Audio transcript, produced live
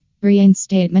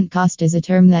Reinstatement cost is a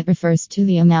term that refers to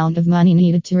the amount of money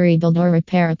needed to rebuild or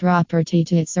repair a property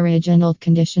to its original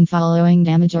condition following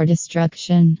damage or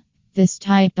destruction. This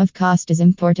type of cost is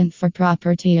important for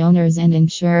property owners and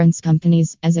insurance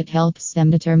companies as it helps them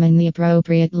determine the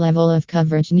appropriate level of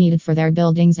coverage needed for their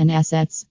buildings and assets.